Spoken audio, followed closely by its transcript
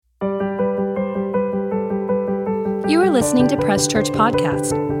You are listening to Press Church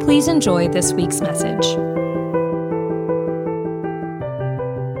Podcast. Please enjoy this week's message.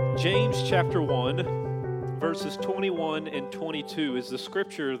 James chapter 1, verses 21 and 22 is the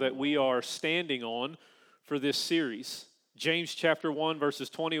scripture that we are standing on for this series. James chapter 1, verses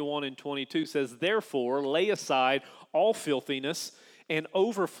 21 and 22 says, "Therefore lay aside all filthiness and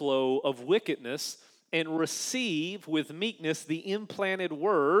overflow of wickedness, and receive with meekness the implanted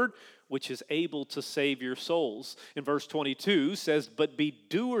word, which is able to save your souls." In verse 22 says, "But be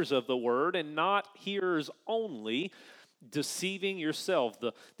doers of the word and not hearers only, deceiving yourself."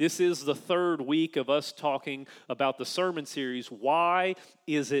 This is the third week of us talking about the sermon series, Why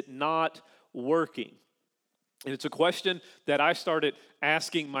Is It Not Working? And it's a question that I started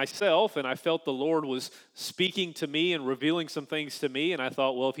asking myself, and I felt the Lord was speaking to me and revealing some things to me, and I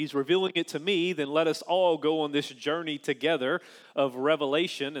thought, well, if He's revealing it to me, then let us all go on this journey together of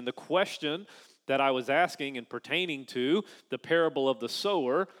revelation. And the question that I was asking and pertaining to the parable of the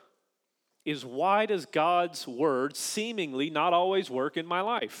sower is, why does God's word seemingly not always work in my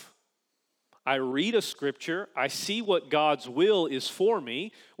life? I read a scripture, I see what God's will is for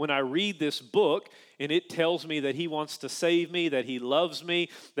me when I read this book, and it tells me that He wants to save me, that He loves me,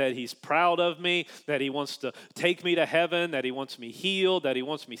 that He's proud of me, that He wants to take me to heaven, that He wants me healed, that He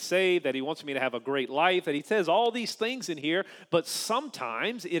wants me saved, that He wants me to have a great life, that He says all these things in here. But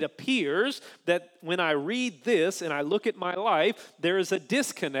sometimes it appears that when I read this and I look at my life, there is a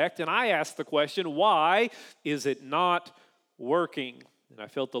disconnect, and I ask the question, why is it not working? And I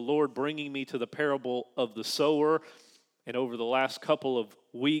felt the Lord bringing me to the parable of the sower. And over the last couple of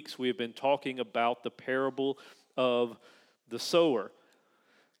weeks, we have been talking about the parable of the sower.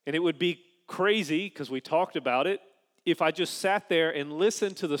 And it would be crazy, because we talked about it, if I just sat there and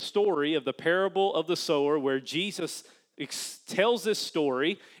listened to the story of the parable of the sower, where Jesus tells this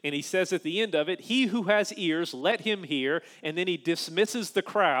story, and He says at the end of it, "He who has ears, let him hear." And then He dismisses the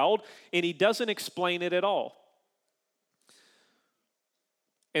crowd, and He doesn't explain it at all.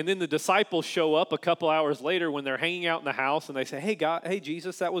 And then the disciples show up a couple hours later when they're hanging out in the house, and they say, hey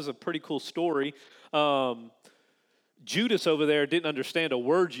Jesus, that was a pretty cool story. Judas over there didn't understand a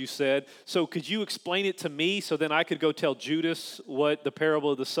word you said, so could you explain it to me so then I could go tell Judas what the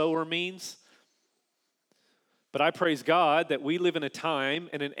parable of the sower means? But I praise God that we live in a time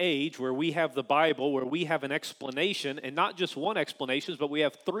and an age where we have the Bible, where we have an explanation, and not just one explanation, but we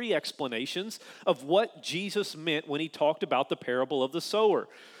have three explanations of what Jesus meant when He talked about the parable of the sower.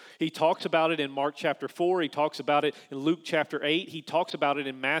 He talks about it in Mark chapter 4. He talks about it in Luke chapter 8. He talks about it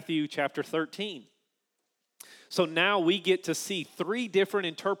in Matthew chapter 13. So now we get to see three different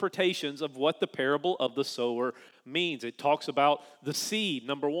interpretations of what the parable of the sower means. It talks about the seed,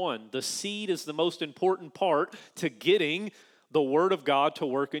 number one. The seed is the most important part to getting the Word of God to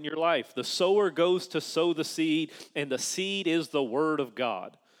work in your life. The sower goes to sow the seed, and the seed is the Word of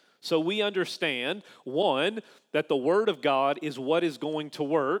God. So we understand, one, that the Word of God is what is going to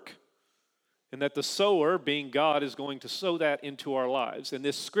work, and that the sower, being God, is going to sow that into our lives. And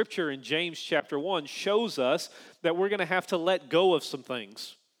this scripture in James chapter 1 shows us that we're going to have to let go of some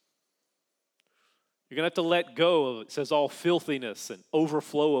things. You're going to have to let go of, it says, all filthiness and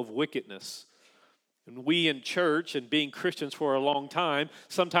overflow of wickedness. And we in church and being Christians for a long time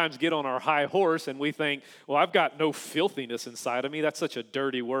sometimes get on our high horse and we think, well, I've got no filthiness inside of me. That's such a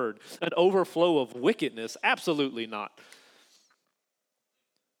dirty word. An overflow of wickedness? Absolutely not.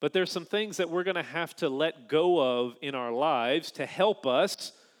 But there's some things that we're going to have to let go of in our lives to help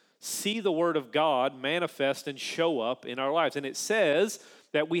us see the Word of God manifest and show up in our lives. And it says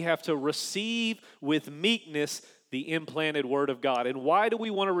that we have to receive with meekness the implanted Word of God. And why do we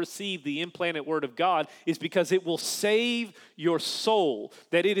want to receive the implanted Word of God? Is because it will save your soul.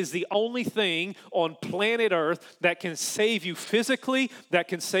 That it is the only thing on planet Earth that can save you physically, that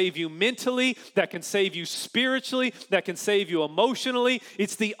can save you mentally, that can save you spiritually, that can save you emotionally.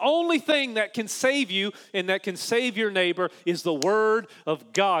 It's the only thing that can save you and that can save your neighbor is the Word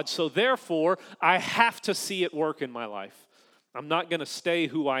of God. So therefore, I have to see it work in my life. I'm not going to stay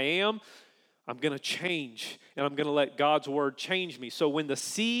who I am. I'm going to change, and I'm going to let God's word change me. So when the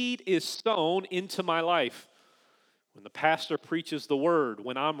seed is sown into my life, when the pastor preaches the word,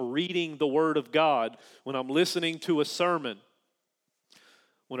 when I'm reading the word of God, when I'm listening to a sermon,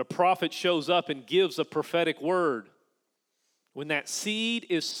 when a prophet shows up and gives a prophetic word, when that seed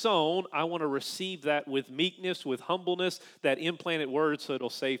is sown, I want to receive that with meekness, with humbleness, that implanted word, so it'll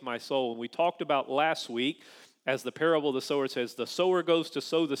save my soul. And we talked about last week, as the parable of the sower says, the sower goes to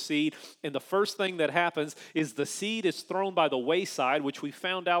sow the seed, and the first thing that happens is the seed is thrown by the wayside, which we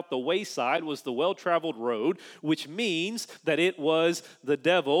found out the wayside was the well-traveled road, which means that it was the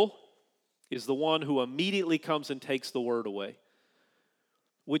devil is the one who immediately comes and takes the word away,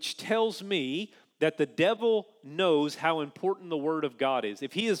 which tells me that the devil knows how important the word of God is.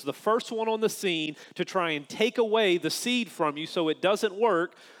 If he is the first one on the scene to try and take away the seed from you so it doesn't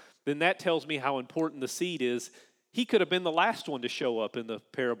work, then that tells me how important the seed is. He could have been the last one to show up in the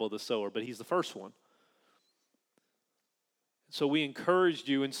parable of the sower, but he's the first one. So we encouraged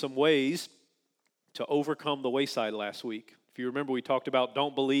you in some ways to overcome the wayside last week. If you remember, we talked about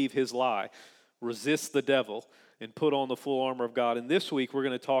don't believe his lie, resist the devil, and put on the full armor of God. And this week we're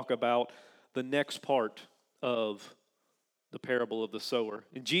going to talk about the next part of the parable of the sower.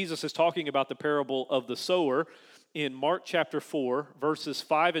 And Jesus is talking about the parable of the sower in Mark chapter 4, verses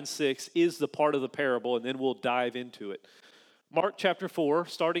 5 and 6 is the part of the parable, and then we'll dive into it. Mark chapter 4,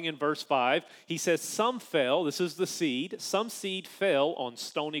 starting in verse 5, he says, some fell, this is the seed, some seed fell on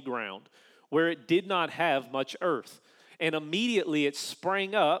stony ground, where it did not have much earth. And immediately it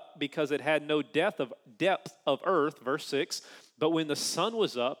sprang up because it had no depth of earth, verse 6. But when the sun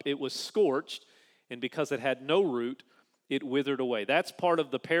was up, it was scorched, and because it had no root, it withered away. That's part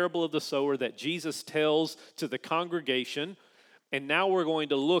of the parable of the sower that Jesus tells to the congregation. And now we're going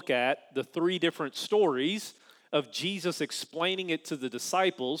to look at the three different stories of Jesus explaining it to the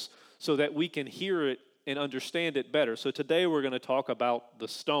disciples so that we can hear it and understand it better. So today we're going to talk about the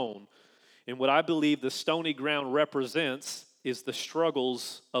stone. And what I believe the stony ground represents is the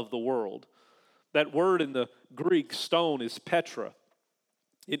struggles of the world. That word in the Greek, stone, is petra.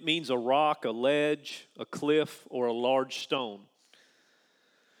 It means a rock, a ledge, a cliff, or a large stone.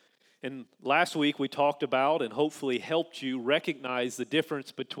 And last week we talked about and hopefully helped you recognize the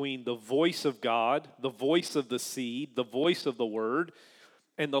difference between the voice of God, the voice of the seed, the voice of the word,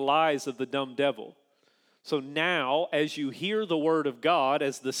 and the lies of the dumb devil. So now, as you hear the word of God,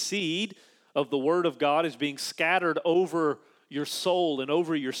 as the seed of the word of God is being scattered over your soul and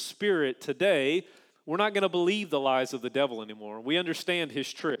over your spirit today, we're not going to believe the lies of the devil anymore. We understand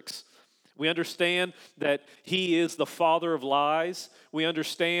his tricks. We understand that he is the father of lies. We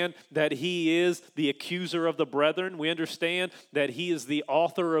understand that he is the accuser of the brethren. We understand that he is the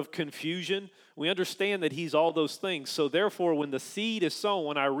author of confusion. We understand that he's all those things. So therefore, when the seed is sown,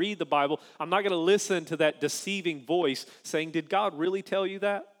 when I read the Bible, I'm not going to listen to that deceiving voice saying, did God really tell you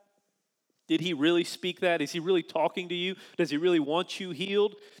that? Did he really speak that? Is he really talking to you? Does he really want you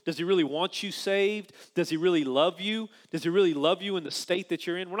healed? Does he really want you saved? Does he really love you? Does he really love you in the state that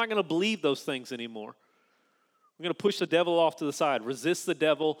you're in? We're not going to believe those things anymore. We're going to push the devil off to the side. Resist the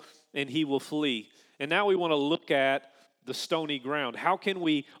devil and he will flee. And now we want to look at the stony ground. How can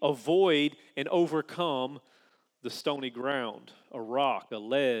we avoid and overcome the stony ground? A rock, a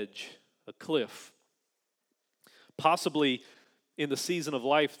ledge, a cliff. Possibly in the season of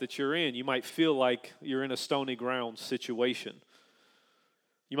life that you're in, you might feel like you're in a stony ground situation.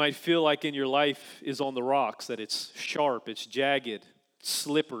 You might feel like in your life is on the rocks, that it's sharp, it's jagged, it's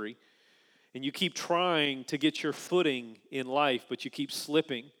slippery. And you keep trying to get your footing in life, but you keep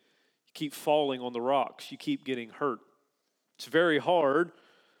slipping. You keep falling on the rocks. You keep getting hurt. It's very hard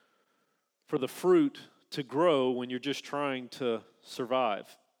for the fruit to grow when you're just trying to survive.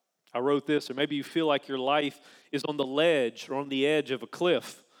 I wrote this, or maybe you feel like your life is on the ledge or on the edge of a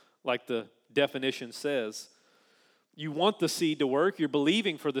cliff, like the definition says. You want the seed to work, you're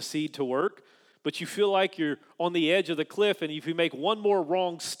believing for the seed to work, but you feel like you're on the edge of the cliff, and if you make one more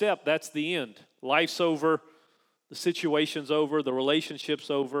wrong step, that's the end. Life's over, the situation's over, the relationship's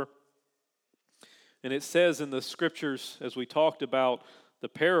over. And it says in the scriptures, as we talked about the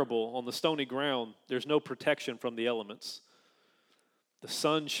parable, on the stony ground, there's no protection from the elements. The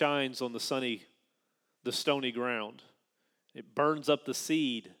sun shines on the stony ground. It burns up the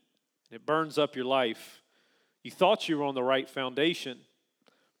seed. It burns up your life. You thought you were on the right foundation,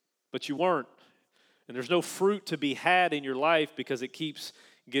 but you weren't. And there's no fruit to be had in your life because it keeps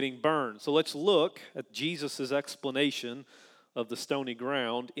getting burned. So let's look at Jesus' explanation of the stony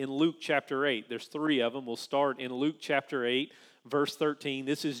ground in Luke chapter 8. There's three of them. We'll start in Luke chapter 8. Verse 13,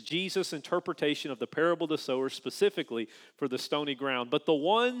 this is Jesus' interpretation of the parable of the sower specifically for the stony ground. But the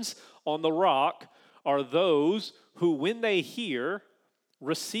ones on the rock are those who, when they hear,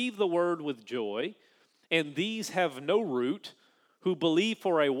 receive the word with joy, and these have no root, who believe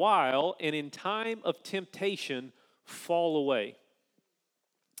for a while, and in time of temptation fall away.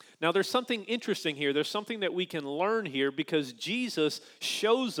 Now there's something interesting here. There's something that we can learn here because Jesus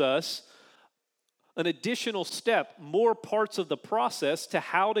shows us an additional step, more parts of the process to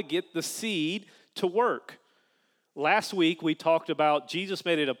how to get the seed to work. Last week we talked about Jesus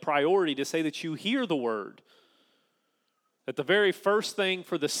made it a priority to say that you hear the word. That the very first thing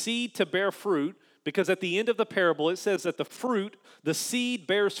for the seed to bear fruit Because at the end of the parable, it says that the seed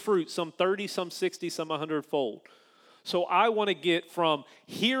bears fruit, some 30, some 60, some 100-fold. So I want to get from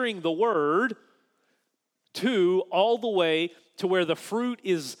hearing the word to all the way to where the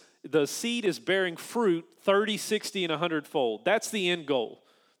seed is bearing fruit 30, 60, and 100-fold. That's the end goal.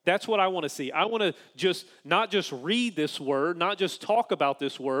 That's what I want to see. I want to not just read this word, not just talk about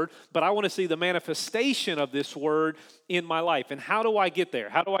this word, but I want to see the manifestation of this word in my life. And how do I get there?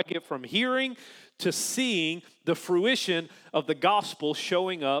 How do I get from hearing to seeing the fruition of the gospel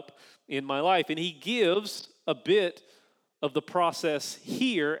showing up in my life? And he gives a bit of the process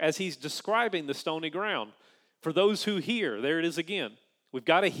here as he's describing the stony ground. For those who hear, there it is again. We've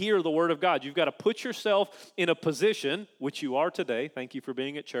got to hear the word of God. You've got to put yourself in a position, which you are today. Thank you for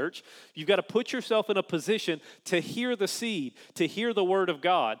being at church. You've got to put yourself in a position to hear the seed, to hear the word of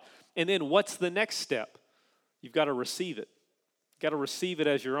God. And then what's the next step? You've got to receive it. You've got to receive it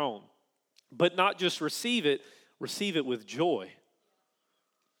as your own. But not just receive it with joy.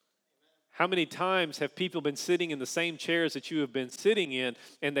 How many times have people been sitting in the same chairs that you have been sitting in,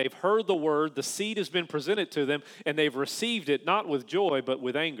 and they've heard the word, the seed has been presented to them, and they've received it not with joy, but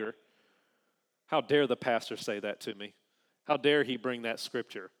with anger? How dare the pastor say that to me? How dare he bring that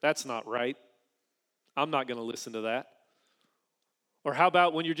scripture? That's not right. I'm not going to listen to that. Or how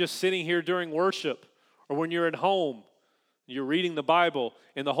about when you're just sitting here during worship, or when you're at home, you're reading the Bible,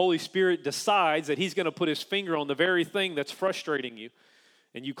 and the Holy Spirit decides that he's going to put his finger on the very thing that's frustrating you.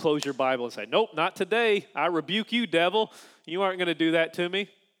 And you close your Bible and say, nope, not today. I rebuke you, devil. You aren't going to do that to me.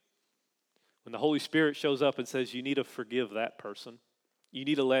 When the Holy Spirit shows up and says, you need to forgive that person. You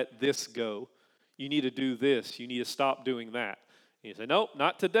need to let this go. You need to do this. You need to stop doing that. And you say, nope,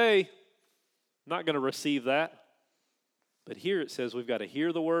 not today. I'm not going to receive that. But here it says we've got to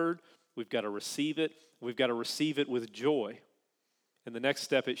hear the word. We've got to receive it. We've got to receive it with joy. And the next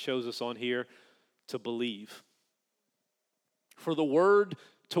step it shows us on here, to believe. For the word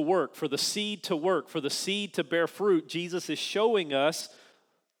to work, for the seed to work, for the seed to bear fruit, Jesus is showing us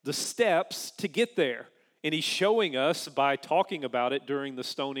the steps to get there. And he's showing us by talking about it during the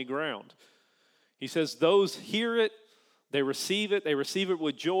stony ground. He says those hear it, they receive it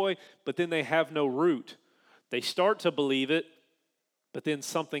with joy, but then they have no root. They start to believe it, but then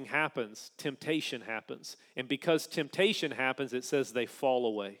something happens. Temptation happens. And because temptation happens, it says they fall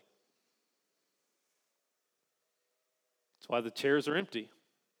away. That's why the chairs are empty.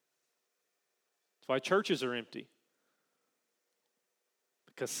 That's why churches are empty.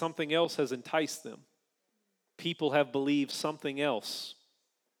 Because something else has enticed them. People have believed something else.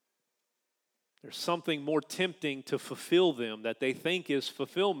 There's something more tempting to fulfill them that they think is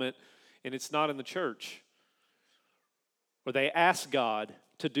fulfillment, and it's not in the church. Or they ask God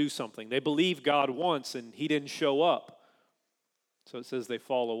to do something. They believe God once, and he didn't show up. So it says they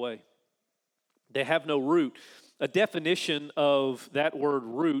fall away. They have no root. A definition of that word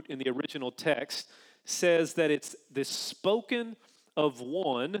root in the original text says that it's this spoken of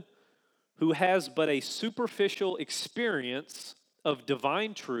one who has but a superficial experience of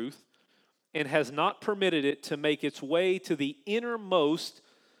divine truth and has not permitted it to make its way to the innermost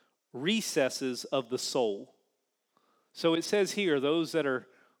recesses of the soul. So it says here, those that are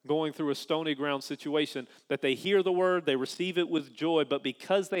going through a stony ground situation, that they hear the word, they receive it with joy, but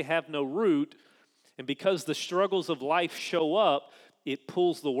because they have no root, and because the struggles of life show up, it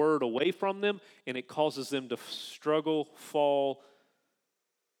pulls the word away from them, and it causes them to struggle, fall,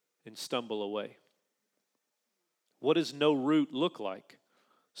 and stumble away. What does no root look like?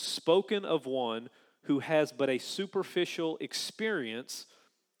 Spoken of one who has but a superficial experience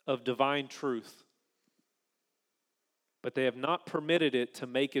of divine truth, but they have not permitted it to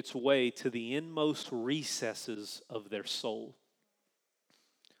make its way to the inmost recesses of their soul.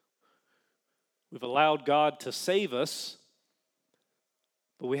 We've allowed God to save us,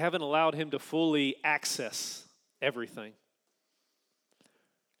 but we haven't allowed him to fully access everything.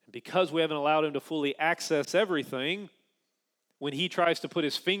 And because we haven't allowed him to fully access everything, when he tries to put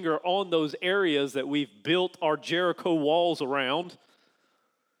his finger on those areas that we've built our Jericho walls around,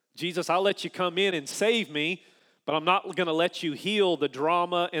 Jesus, I'll let you come in and save me, but I'm not going to let you heal the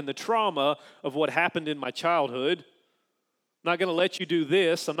drama and the trauma of what happened in my childhood. I'm not going to let you do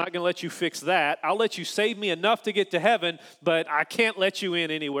this. I'm not going to let you fix that. I'll let you save me enough to get to heaven, but I can't let you in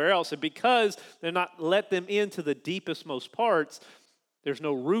anywhere else. And because they're not let them into the deepest, most parts, there's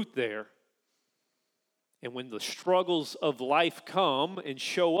no root there. And when the struggles of life come and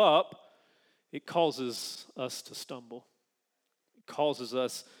show up, it causes us to stumble. It causes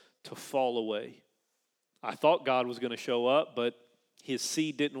us to fall away. I thought God was going to show up, but his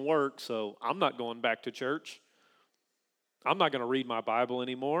seed didn't work, so I'm not going back to church. I'm not going to read my Bible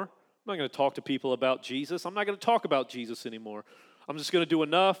anymore. I'm not going to talk to people about Jesus. I'm not going to talk about Jesus anymore. I'm just going to do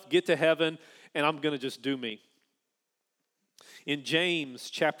enough, get to heaven, and I'm going to just do me. In James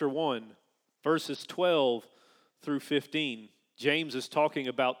chapter 1, verses 12 through 15, James is talking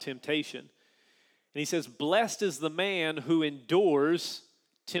about temptation. And he says, "Blessed is the man who endures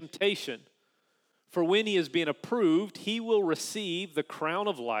temptation. For when he is being approved, he will receive the crown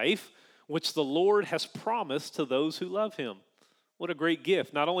of life, which the Lord has promised to those who love him." What a great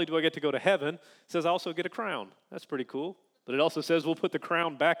gift. Not only do I get to go to heaven, it says I also get a crown. That's pretty cool. But it also says we'll put the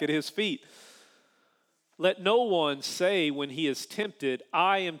crown back at his feet. "Let no one say when he is tempted,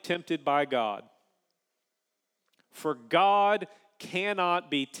 'I am tempted by God.' For God cannot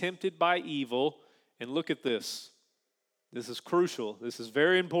be tempted by evil." And look at this. This is crucial. This is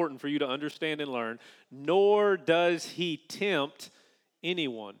very important for you to understand and learn. "Nor does he tempt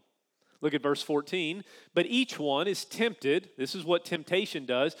anyone." Look at verse 14. "But each one is tempted," this is what temptation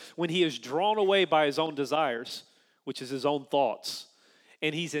does, "when he is drawn away by his own desires," which is his own thoughts,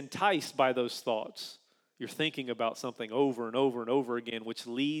 "and he's enticed by those thoughts." You're thinking about something over and over and over again, which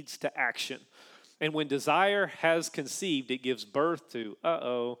leads to action. "And when desire has conceived, it gives birth to,"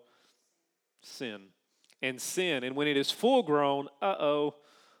 sin. "And sin, and when it is full grown,"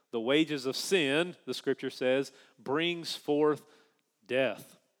 the wages of sin, the scripture says, "brings forth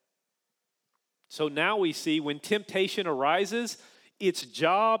death." So now we see when temptation arises, its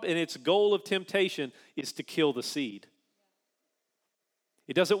job and its goal of temptation is to kill the seed.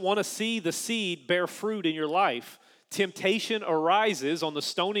 It doesn't want to see the seed bear fruit in your life. Temptation arises on the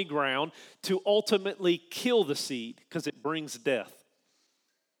stony ground to ultimately kill the seed because it brings death,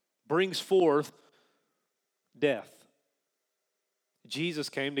 brings forth death. Jesus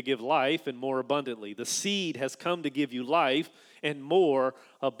came to give life and more abundantly. The seed has come to give you life and more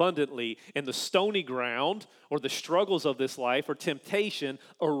abundantly. And the stony ground or the struggles of this life or temptation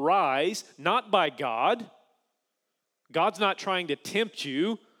arise not by God. God's not trying to tempt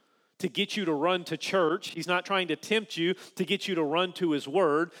you to get you to run to church. He's not trying to tempt you to get you to run to his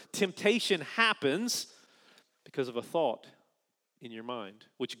word. Temptation happens because of a thought in your mind,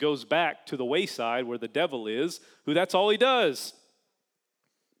 which goes back to the wayside where the devil is, who that's all he does.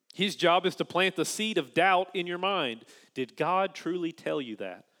 His job is to plant the seed of doubt in your mind. Did God truly tell you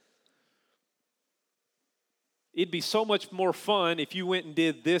that? It'd be so much more fun if you went and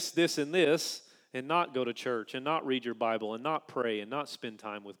did this, this, and this, and not go to church, and not read your Bible, and not pray, and not spend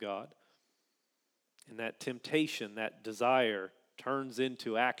time with God. And that temptation, that desire, turns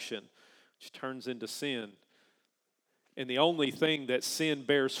into action, which turns into sin. And the only thing that sin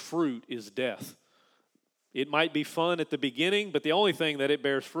bears fruit is death. It might be fun at the beginning, but the only thing that it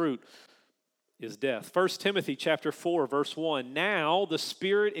bears fruit is death. 1 Timothy chapter 4, verse 1. "Now the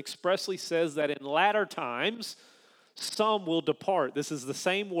Spirit expressly says that in latter times some will depart." This is the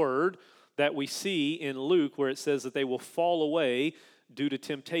same word that we see in Luke where it says that they will fall away due to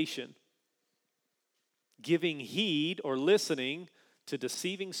temptation. "Giving heed," or listening, "to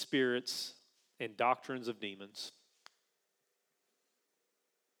deceiving spirits and doctrines of demons."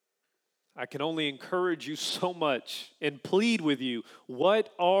 I can only encourage you so much and plead with you.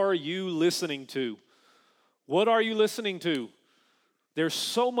 What are you listening to? What are you listening to? There's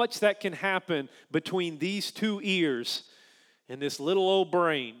so much that can happen between these two ears and this little old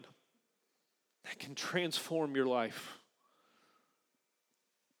brain that can transform your life.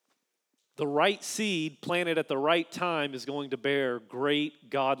 The right seed planted at the right time is going to bear great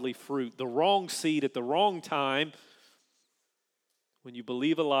godly fruit. The wrong seed at the wrong time, when you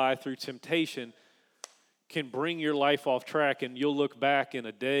believe a lie through temptation, can bring your life off track, and you'll look back in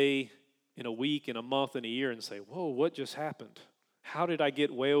a day, in a week, in a month, in a year and say, "Whoa, what just happened? How did I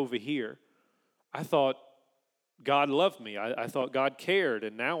get way over here? I thought God loved me. I thought God cared,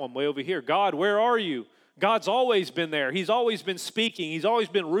 and now I'm way over here. God, where are you?" God's always been there. He's always been speaking. He's always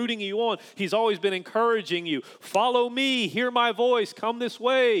been rooting you on. He's always been encouraging you. "Follow me, hear my voice, come this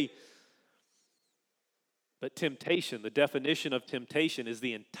way." But temptation, the definition of temptation is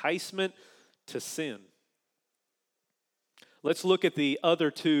the enticement to sin. Let's look at the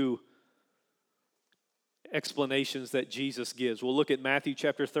other two explanations that Jesus gives. We'll look at Matthew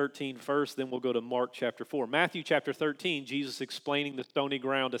chapter 13 first, then we'll go to Mark chapter 4. Matthew chapter 13, Jesus explaining the stony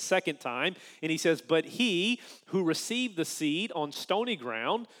ground a second time, and he says, "But he who received the seed on stony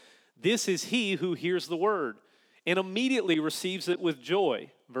ground, this is he who hears the word, and immediately receives it with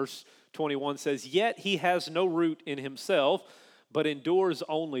joy." Verse 21 says, "Yet he has no root in himself, but endures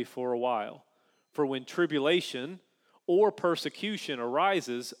only for a while. For when tribulation or persecution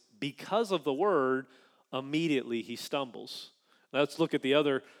arises because of the word, immediately he stumbles." Now let's look at the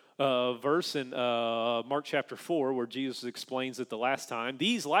other verse in Mark chapter 4 where Jesus explains it the last time.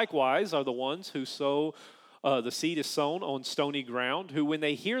 These likewise are the ones who sow, the seed is sown on stony ground, who when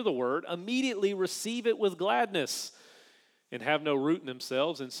they hear the word immediately receive it with gladness and have no root in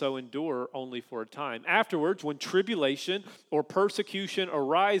themselves, and so endure only for a time. Afterwards, when tribulation or persecution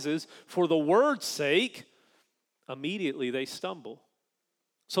arises for the word's sake, immediately they stumble.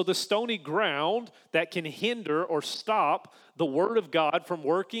 So the stony ground that can hinder or stop the word of God from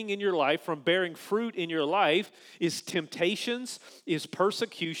working in your life, from bearing fruit in your life, is temptations, is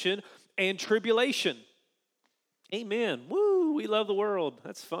persecution, and tribulation. Amen. Woo, we love the world.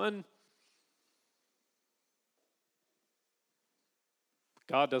 That's fun.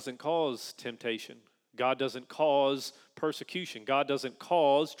 God doesn't cause temptation. God doesn't cause persecution. God doesn't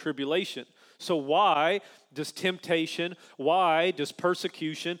cause tribulation. So why does temptation, why does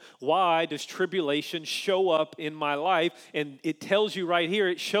persecution, why does tribulation show up in my life? And it tells you right here,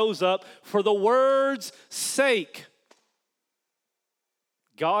 it shows up for the word's sake.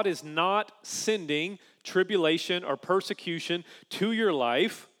 God is not sending tribulation or persecution to your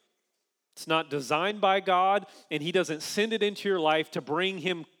life. It's not designed by God, and He doesn't send it into your life to bring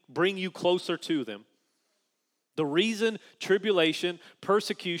you closer to them. The reason tribulation,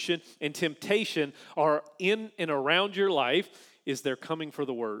 persecution, and temptation are in and around your life is they're coming for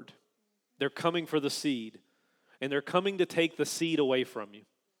the word. They're coming for the seed, and they're coming to take the seed away from you.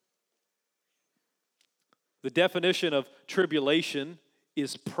 The definition of tribulation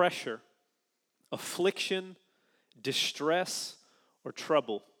is pressure, affliction, distress, or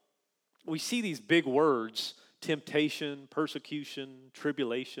trouble. We see these big words, temptation, persecution,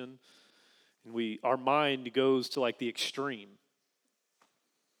 tribulation, and our mind goes to like the extreme.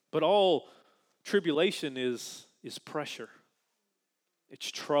 But all tribulation is pressure. It's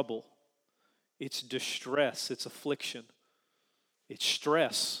trouble. It's distress. It's affliction. It's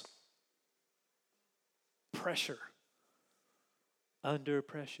stress. Pressure. Under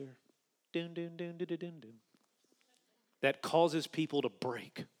pressure. Dun, dun, dun, dun, dun, dun, dun. That causes people to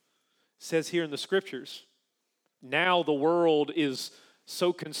break. It says here in the scriptures, now the world is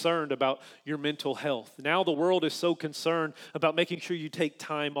so concerned about your mental health. Now the world is so concerned about making sure you take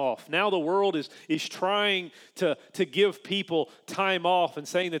time off. Now the world is trying to give people time off and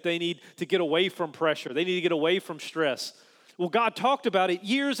saying that they need to get away from pressure. They need to get away from stress. Well, God talked about it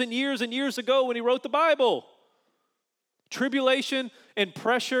years and years and years ago when He wrote the Bible. Tribulation and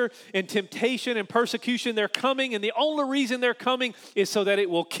pressure and temptation and persecution, they're coming, and the only reason they're coming is so that it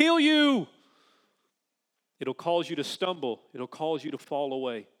will kill you. It'll cause you to stumble. It'll cause you to fall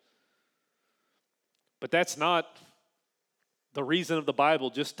away. But that's not the reason of the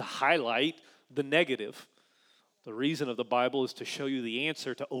Bible, just to highlight the negative. The reason of the Bible is to show you the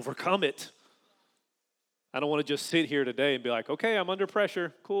answer to overcome it. I don't want to just sit here today and be like, okay, I'm under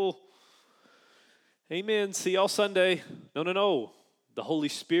pressure. Cool. Amen. See y'all Sunday. No. The Holy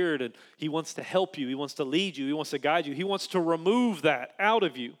Spirit, and He wants to help you. He wants to lead you. He wants to guide you. He wants to remove that out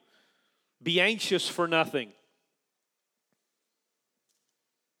of you. Be anxious for nothing.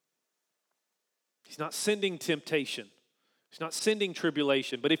 He's not sending temptation. He's not sending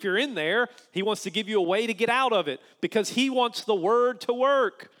tribulation. But if you're in there, He wants to give you a way to get out of it because He wants the word to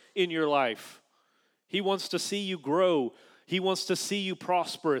work in your life. He wants to see you grow. He wants to see you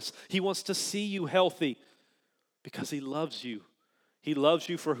prosperous. He wants to see you healthy because He loves you. He loves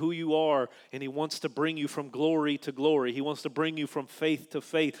you for who you are, and He wants to bring you from glory to glory. He wants to bring you from faith to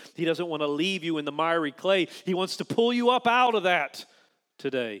faith. He doesn't want to leave you in the miry clay. He wants to pull you up out of that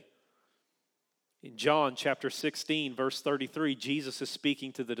today. In John chapter 16, verse 33, Jesus is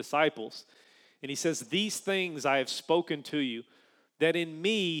speaking to the disciples, and He says, "These things I have spoken to you, that in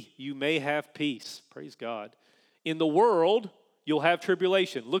me you may have peace." Praise God. In the world, you'll have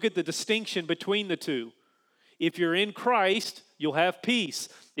tribulation. Look at the distinction between the two. If you're in Christ, you'll have peace.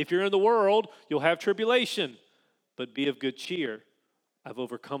 If you're in the world, you'll have tribulation. But be of good cheer. I've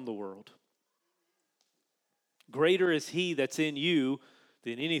overcome the world. Greater is He that's in you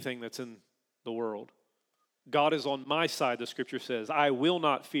than anything that's in the world. God is on my side, the scripture says. I will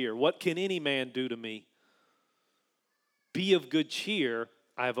not fear. What can any man do to me? Be of good cheer.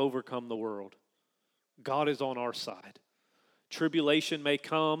 I have overcome the world. God is on our side. Tribulation may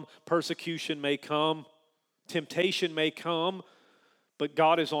come. Persecution may come. Temptation may come, but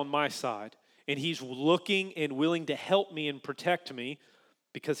God is on my side, and He's looking and willing to help me and protect me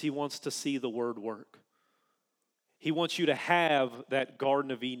because He wants to see the word work. He wants you to have that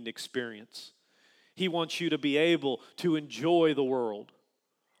Garden of Eden experience. He wants you to be able to enjoy the world,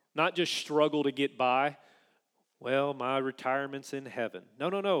 not just struggle to get by. Well, my retirement's in heaven.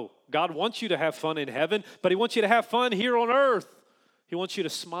 No. God wants you to have fun in heaven, but He wants you to have fun here on earth. He wants you to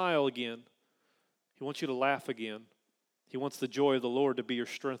smile again. He wants you to laugh again. He wants the joy of the Lord to be your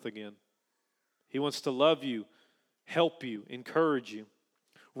strength again. He wants to love you, help you, encourage you.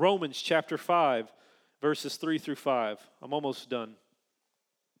 Romans chapter 5, verses 3 through 5. I'm almost done.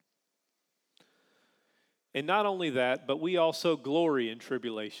 And not only that, but we also glory in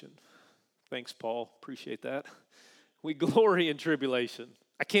tribulation. Thanks, Paul. Appreciate that. We glory in tribulation.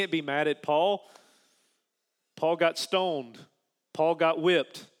 I can't be mad at Paul. Paul got stoned. Paul got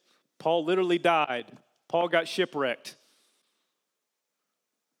whipped. Paul literally died. Paul got shipwrecked.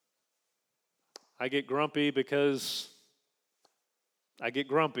 I get grumpy because I get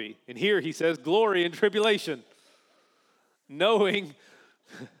grumpy. And here he says, glory in tribulation. Knowing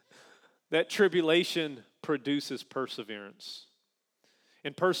that tribulation produces perseverance.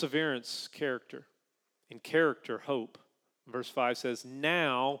 And perseverance, character. And character, hope. Verse 5 says,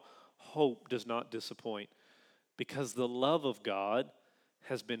 now hope does not disappoint, because the love of God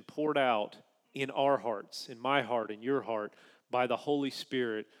has been poured out in our hearts, in my heart, in your heart, by the Holy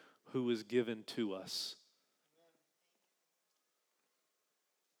Spirit who is given to us.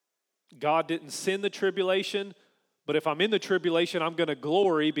 God didn't send the tribulation, but if I'm in the tribulation, I'm going to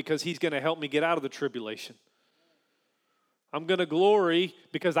glory because he's going to help me get out of the tribulation. I'm going to glory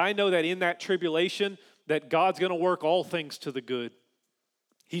because I know that in that tribulation, that God's going to work all things to the good.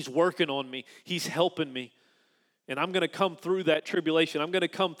 He's working on me. He's helping me. And I'm going to come through that tribulation. I'm going to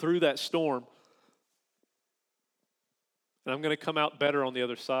come through that storm. And I'm going to come out better on the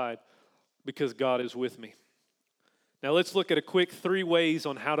other side because God is with me. Now let's look at a quick 3 ways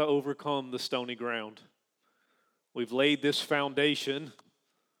on how to overcome the stony ground. We've laid this foundation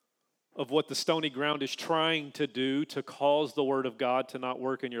of what the stony ground is trying to do to cause the Word of God to not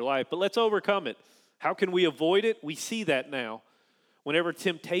work in your life. But let's overcome it. How can we avoid it? We see that now. Whenever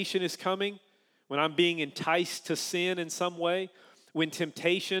temptation is coming, when I'm being enticed to sin in some way, when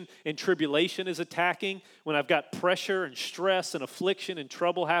temptation and tribulation is attacking, when I've got pressure and stress and affliction and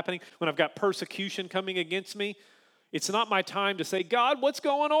trouble happening, when I've got persecution coming against me, it's not my time to say, God, what's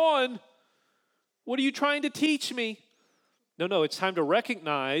going on? What are you trying to teach me? No, it's time to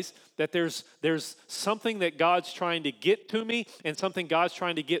recognize that there's something that God's trying to get to me and something God's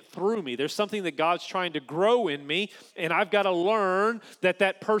trying to get through me. There's something that God's trying to grow in me, and I've got to learn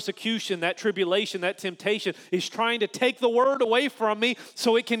that persecution, that tribulation, that temptation is trying to take the Word away from me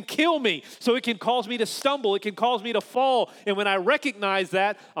so it can kill me, so it can cause me to stumble, it can cause me to fall. And when I recognize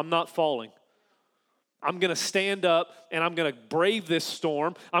that, I'm not falling. I'm going to stand up and I'm going to brave this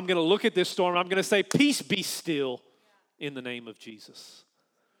storm. I'm going to look at this storm and I'm going to say, peace be still. In the name of Jesus.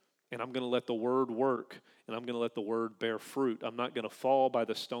 And I'm going to let the Word work, and I'm going to let the Word bear fruit. I'm not going to fall by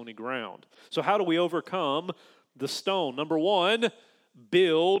the stony ground. So how do we overcome the stone? Number 1,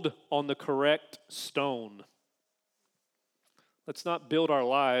 build on the correct stone. Let's not build our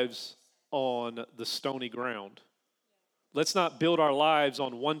lives on the stony ground. Let's not build our lives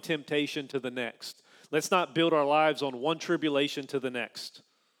on one temptation to the next. Let's not build our lives on one tribulation to the next.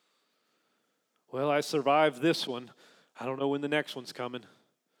 Well, I survived this one. I don't know when the next one's coming.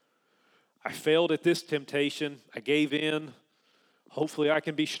 I failed at this temptation. I gave in. Hopefully I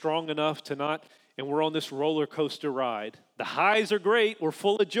can be strong enough to not, and we're on this roller coaster ride. The highs are great. We're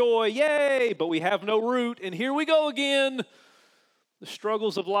full of joy. Yay! But we have no root, and here we go again. The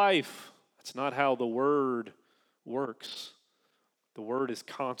struggles of life. That's not how the Word works. The Word is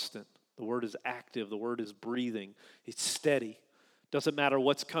constant. The Word is active. The Word is breathing. It's steady. Doesn't matter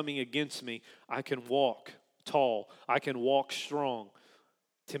what's coming against me. I can walk tall. I can walk strong.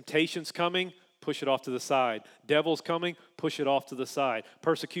 Temptation's coming, push it off to the side. Devil's coming, push it off to the side.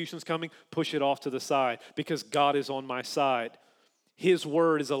 Persecution's coming, push it off to the side because God is on my side. His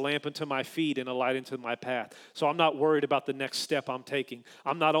Word is a lamp unto my feet and a light unto my path. So I'm not worried about the next step I'm taking.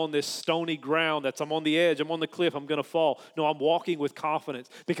 I'm not on this stony ground I'm on the edge, I'm on the cliff, I'm going to fall. No, I'm walking with confidence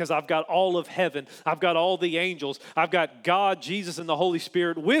because I've got all of heaven. I've got all the angels. I've got God, Jesus, and the Holy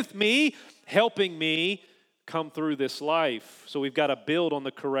Spirit with me, helping me come through this life. So we've got to build on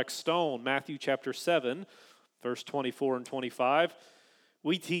the correct stone. Matthew chapter 7, verse 24 and 25.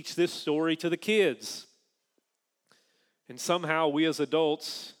 We teach this story to the kids. And somehow we as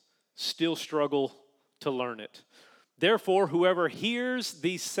adults still struggle to learn it. Therefore, whoever hears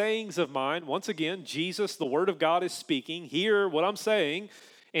these sayings of mine, once again, Jesus, the Word of God is speaking, hear what I'm saying,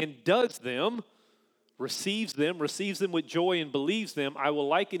 and does them, receives them with joy and believes them, I will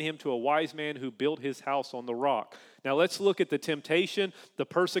liken him to a wise man who built his house on the rock. Now let's look at the temptation, the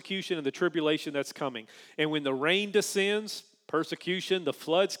persecution, and the tribulation that's coming. And when the rain descends, persecution, the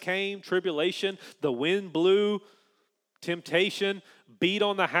floods came, tribulation, the wind blew, temptation, beat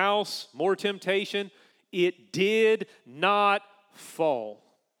on the house, more temptation, it did not fall,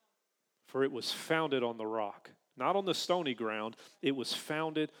 for it was founded on the rock. Not on the stony ground, it was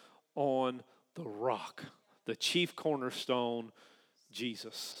founded on the rock, the chief cornerstone,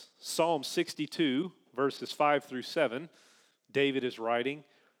 Jesus. Psalm 62, verses 5 through 7, David is writing,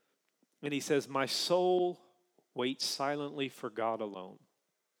 and he says, "My soul waits silently for God alone,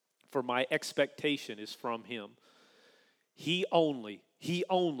 for my expectation is from him. He only,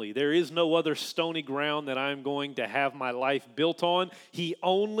 there is no other stony ground that I'm going to have my life built on. He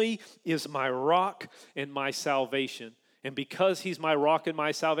only is my rock and my salvation. And because he's my rock and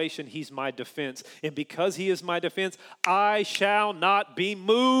my salvation, he's my defense. And because he is my defense, I shall not be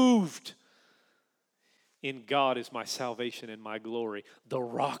moved. In God is my salvation and my glory, the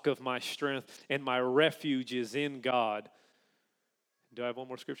rock of my strength, and my refuge is in God." Do I have one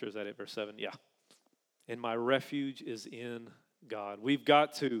more scripture? Is that it? Verse 7? Yeah. "And my refuge is in God." We've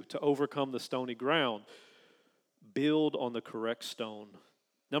got to overcome the stony ground, build on the correct stone.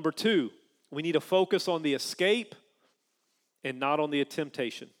 Number 2, we need to focus on the escape and not on the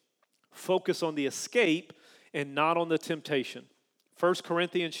temptation. Focus on the escape and not on the temptation. 1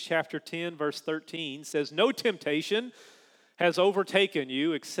 Corinthians chapter 10, verse 13 says, "No temptation has overtaken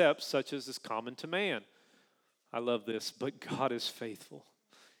you except such as is common to man." I love this. "But God is faithful."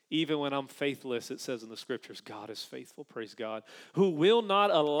 Even when I'm faithless, it says in the scriptures, God is faithful, praise God, "who will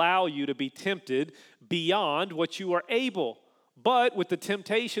not allow you to be tempted beyond what you are able, but with the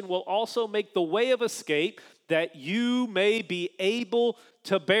temptation will also make the way of escape that you may be able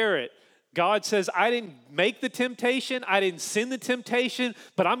to bear it." God says, I didn't make the temptation, I didn't send the temptation,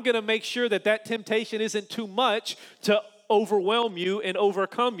 but I'm going to make sure that that temptation isn't too much to overwhelm you and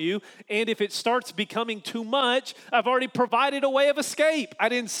overcome you. And if it starts becoming too much, I've already provided a way of escape. I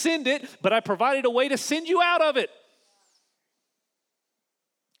didn't send it, but I provided a way to send you out of it.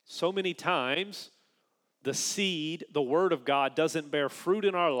 So many times, the seed, the Word of God, doesn't bear fruit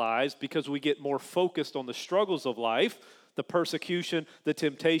in our lives because we get more focused on the struggles of life, the persecution, the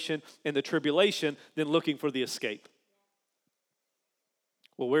temptation, and the tribulation, than looking for the escape.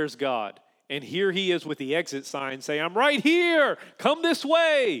 Well, where's God? And here he is with the exit sign saying, "I'm right here, come this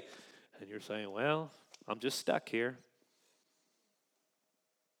way." And you're saying, "Well, I'm just stuck here."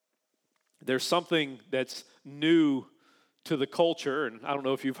 There's something that's new to the culture, and I don't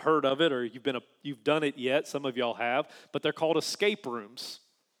know if you've heard of it or you've done it yet. Some of y'all have, but they're called escape rooms.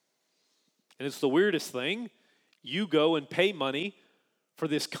 And it's the weirdest thing. You go and pay money for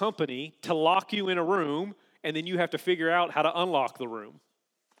this company to lock you in a room, and then you have to figure out how to unlock the room.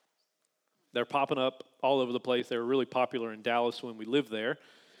 They're popping up all over the place. They were really popular in Dallas when we lived there.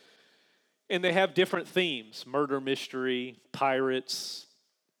 And they have different themes: murder mystery, pirates,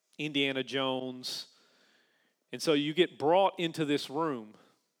 Indiana Jones. And so you get brought into this room.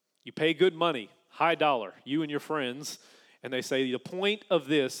 You pay good money, high dollar, you and your friends, and they say the point of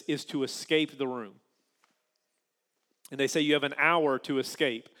this is to escape the room. And they say you have an hour to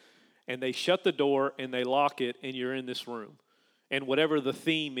escape. And they shut the door and they lock it, and you're in this room. And whatever the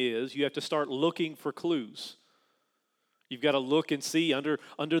theme is, you have to start looking for clues. You've got to look and see under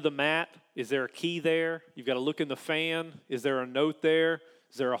the mat, is there a key there? You've got to look in the fan. Is there a note there?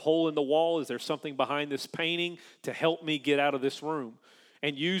 Is there a hole in the wall? Is there something behind this painting to help me get out of this room?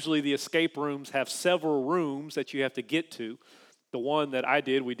 And usually the escape rooms have several rooms that you have to get to. The one that I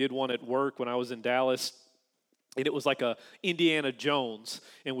did, we did one at work when I was in Dallas, and it was like a Indiana Jones,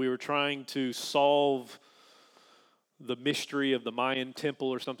 and we were trying to solve the mystery of the Mayan temple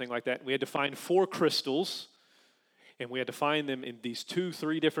or something like that. We had to find 4 crystals, and we had to find them in these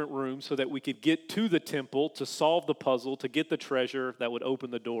 2-3 different rooms so that we could get to the temple to solve the puzzle, to get the treasure that would open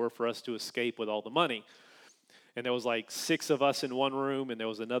the door for us to escape with all the money. And there was like 6 of us in one room, and there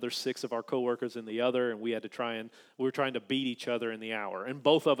was another 6 of our coworkers in the other, and we were trying to beat each other in the hour. And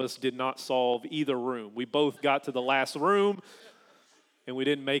both of us did not solve either room. We both got to the last room, and we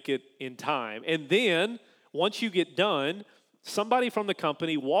didn't make it in time. And then, once you get done, somebody from the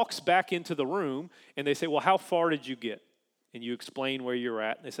company walks back into the room, and they say, "Well, how far did you get?" And you explain where you're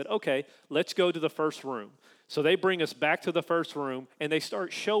at. And they said, "Okay, let's go to the first room." So they bring us back to the first room, and they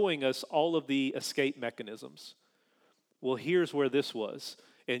start showing us all of the escape mechanisms. Well, here's where this was,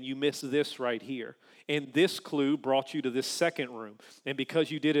 and you missed this right here. And this clue brought you to this second room. And because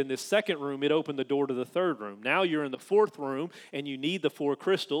you did in this second room, it opened the door to the third room. Now you're in the fourth room, and you need the 4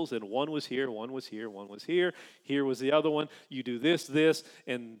 crystals, and one was here, one was here, one was here. Here was the other one. You do this,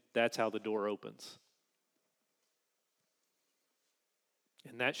 and that's how the door opens.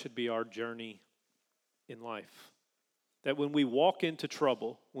 And that should be our journey in life. That when we walk into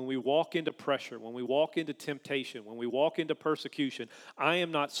trouble, when we walk into pressure, when we walk into temptation, when we walk into persecution, I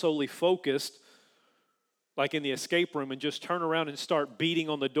am not solely focused like in the escape room, and just turn around and start beating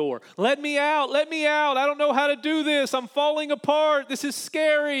on the door. Let me out, let me out. I don't know how to do this. I'm falling apart. This is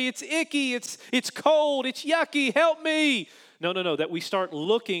scary. It's icky. It's cold. It's yucky. Help me. No. That we start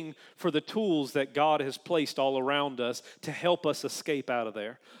looking for the tools that God has placed all around us to help us escape out of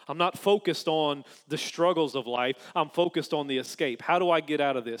there. I'm not focused on the struggles of life. I'm focused on the escape. How do I get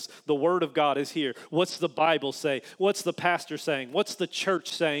out of this? The Word of God is here. What's the Bible say? What's the pastor saying? What's the church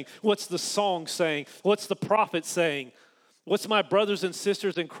saying? What's the song saying? What's the prophet saying? What's my brothers and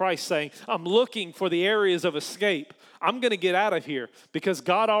sisters in Christ saying? I'm looking for the areas of escape. I'm going to get out of here because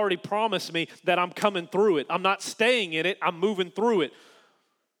God already promised me that I'm coming through it. I'm not staying in it. I'm moving through it.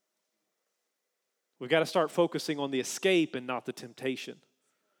 We've got to start focusing on the escape and not the temptation.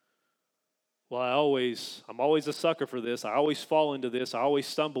 Well, I'm always a sucker for this. I always fall into this. I always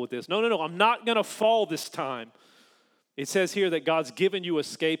stumble with this. No. I'm not going to fall this time. It says here that God's given you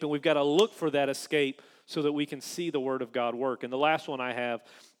escape, and we've got to look for that escape so that we can see the Word of God work. And the last one I have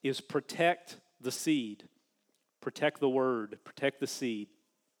is protect the seed. Protect the Word. Protect the seed.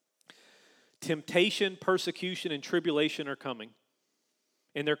 Temptation, persecution, and tribulation are coming.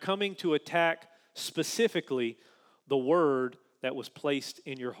 And they're coming to attack specifically the Word that was placed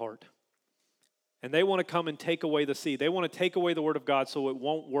in your heart. And they want to come and take away the seed. They want to take away the Word of God so it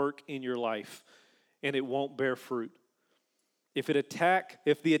won't work in your life and it won't bear fruit. If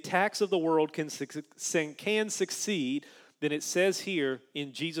the attacks of the world can succeed, then it says here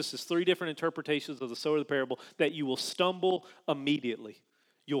in Jesus' 3 different interpretations of the sower of the parable that you will stumble immediately.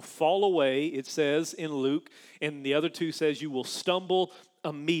 You'll fall away, it says in Luke, and the other 2 says you will stumble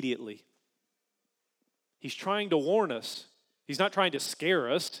immediately. He's trying to warn us. He's not trying to scare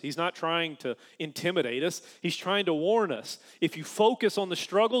us. He's not trying to intimidate us. He's trying to warn us. If you focus on the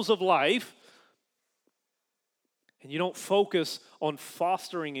struggles of life, and you don't focus on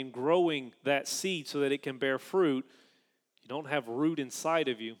fostering and growing that seed so that it can bear fruit, you don't have root inside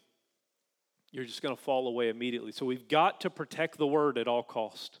of you, you're just going to fall away immediately. So we've got to protect the Word at all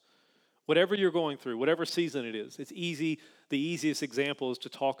cost. Whatever you're going through, whatever season it is, it's easy. The easiest example is to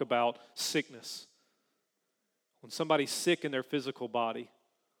talk about sickness. When somebody's sick in their physical body,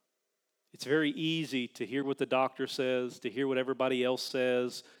 it's very easy to hear what the doctor says, to hear what everybody else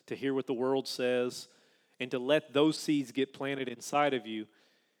says, to hear what the world says, and to let those seeds get planted inside of you.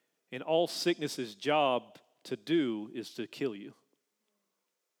 And all sickness's job to do is to kill you.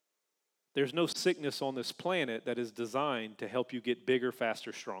 There's no sickness on this planet that is designed to help you get bigger,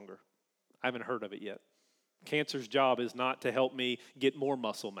 faster, stronger. I haven't heard of it yet. Cancer's job is not to help me get more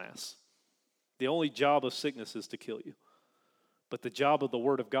muscle mass. The only job of sickness is to kill you. But the job of the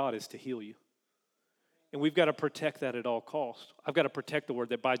Word of God is to heal you. And we've got to protect that at all costs. I've got to protect the Word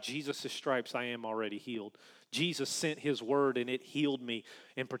that by Jesus' stripes I am already healed. Jesus sent His Word and it healed me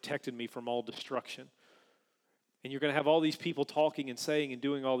and protected me from all destruction. And you're going to have all these people talking and saying and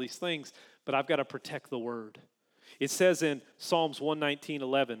doing all these things, but I've got to protect the Word. It says in Psalms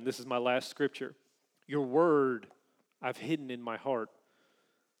 119:11, this is my last scripture, your Word I've hidden in my heart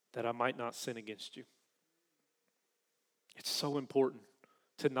that I might not sin against you. It's so important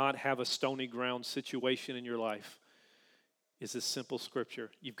to not have a stony ground situation in your life. Is this simple scripture.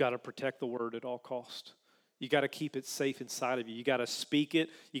 You've got to protect the Word at all costs. You got to keep it safe inside of you. You got to speak it.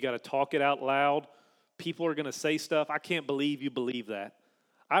 You got to talk it out loud. People are going to say stuff. I can't believe you believe that.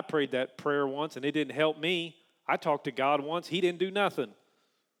 I prayed that prayer once and it didn't help me. I talked to God once. He didn't do nothing.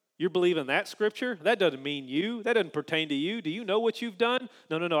 You're believing that scripture? That doesn't mean you. That doesn't pertain to you. Do you know what you've done?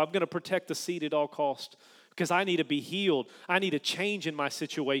 No. I'm going to protect the seed at all costs. Because I need to be healed. I need a change in my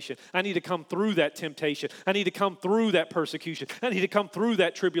situation. I need to come through that temptation. I need to come through that persecution. I need to come through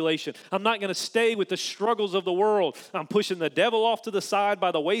that tribulation. I'm not going to stay with the struggles of the world. I'm pushing the devil off to the side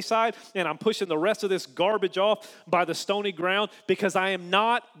by the wayside, and I'm pushing the rest of this garbage off by the stony ground because I am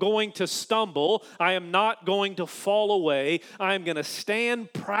not going to stumble. I am not going to fall away. I am going to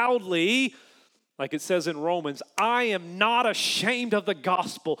stand proudly. Like it says in Romans, I am not ashamed of the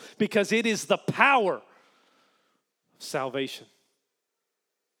gospel because it is the power salvation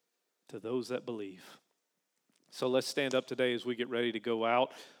to those that believe. So let's stand up today as we get ready to go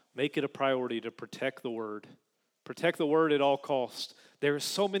out. Make it a priority to protect the Word. Protect the Word at all costs. There are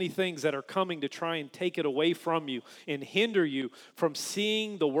so many things that are coming to try and take it away from you and hinder you from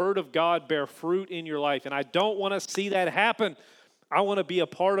seeing the Word of God bear fruit in your life. And I don't want to see that happen. I want to be a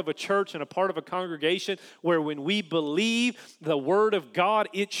part of a church and a part of a congregation where when we believe the Word of God,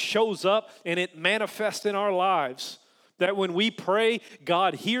 it shows up and it manifests in our lives. That when we pray,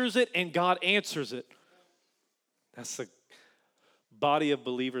 God hears it and God answers it. That's the body of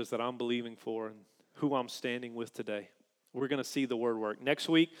believers that I'm believing for and who I'm standing with today. We're going to see the Word work. Next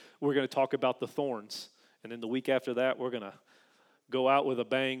week, we're going to talk about the thorns. And then the week after that, we're going to go out with a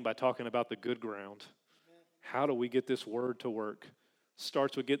bang by talking about the good ground. How do we get this word to work?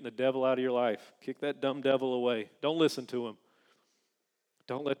 Starts with getting the devil out of your life. Kick that dumb devil away. Don't listen to him.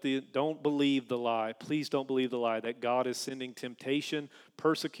 Don't believe the lie. Please don't believe the lie that God is sending temptation,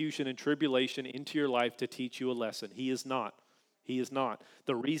 persecution, and tribulation into your life to teach you a lesson. He is not. He is not.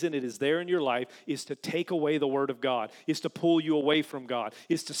 The reason it is there in your life is to take away the Word of God, is to pull you away from God,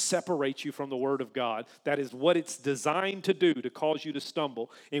 is to separate you from the Word of God. That is what it's designed to do, to cause you to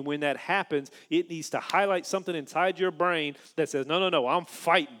stumble. And when that happens, it needs to highlight something inside your brain that says, no, I'm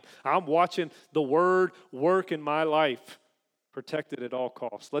fighting. I'm watching the Word work in my life. Protect it at all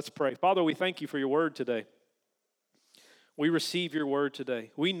costs. Let's pray. Father, we thank you for your Word today. We receive your word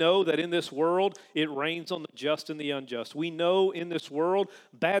today. We know that in this world, it rains on the just and the unjust. We know in this world,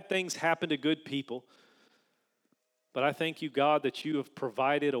 bad things happen to good people. But I thank you, God, that you have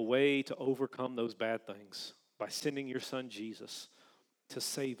provided a way to overcome those bad things by sending your Son, Jesus, to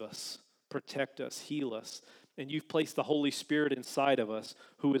save us, protect us, heal us. And you've placed the Holy Spirit inside of us,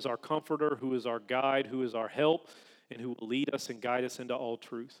 who is our comforter, who is our guide, who is our help, and who will lead us and guide us into all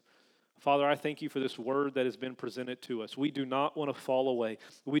truth. Father, I thank you for this word that has been presented to us. We do not want to fall away.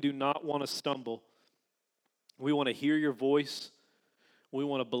 We do not want to stumble. We want to hear your voice. We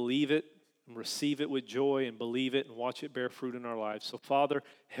want to believe it and receive it with joy and believe it and watch it bear fruit in our lives. So, Father,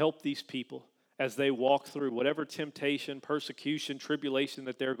 help these people as they walk through whatever temptation, persecution, tribulation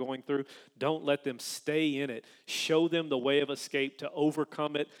that they're going through. Don't let them stay in it. Show them the way of escape to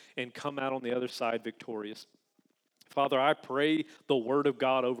overcome it and come out on the other side victorious. Father, I pray the word of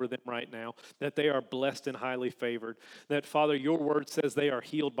God over them right now, that they are blessed and highly favored. That, Father, your word says they are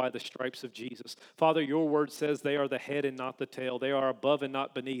healed by the stripes of Jesus. Father, your word says they are the head and not the tail. They are above and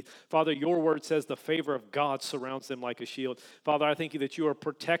not beneath. Father, your word says the favor of God surrounds them like a shield. Father, I thank you that you are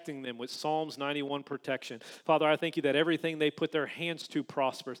protecting them with Psalms 91 protection. Father, I thank you that everything they put their hands to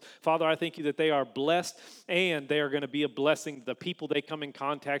prospers. Father, I thank you that they are blessed and they are going to be a blessing to the people they come in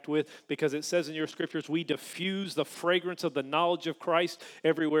contact with, because it says in your scriptures, we diffuse the fragrance of the knowledge of Christ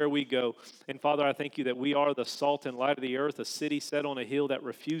everywhere we go. And Father, I thank you that we are the salt and light of the earth, a city set on a hill that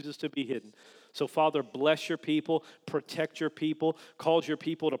refuses to be hidden. So Father, bless your people, protect your people, cause your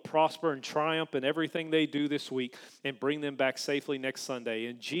people to prosper and triumph in everything they do this week, and bring them back safely next Sunday.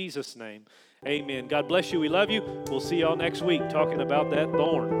 In Jesus' name, amen. God bless you. We love you. We'll see y'all next week talking about that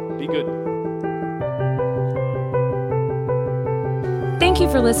thorn. Be good. Thank you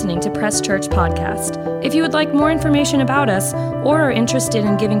for listening to Press Church Podcast. If you would like more information about us or are interested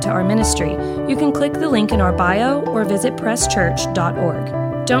in giving to our ministry, you can click the link in our bio or visit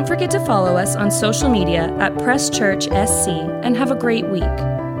presschurch.org. Don't forget to follow us on social media at Press Church SC, and have a great week.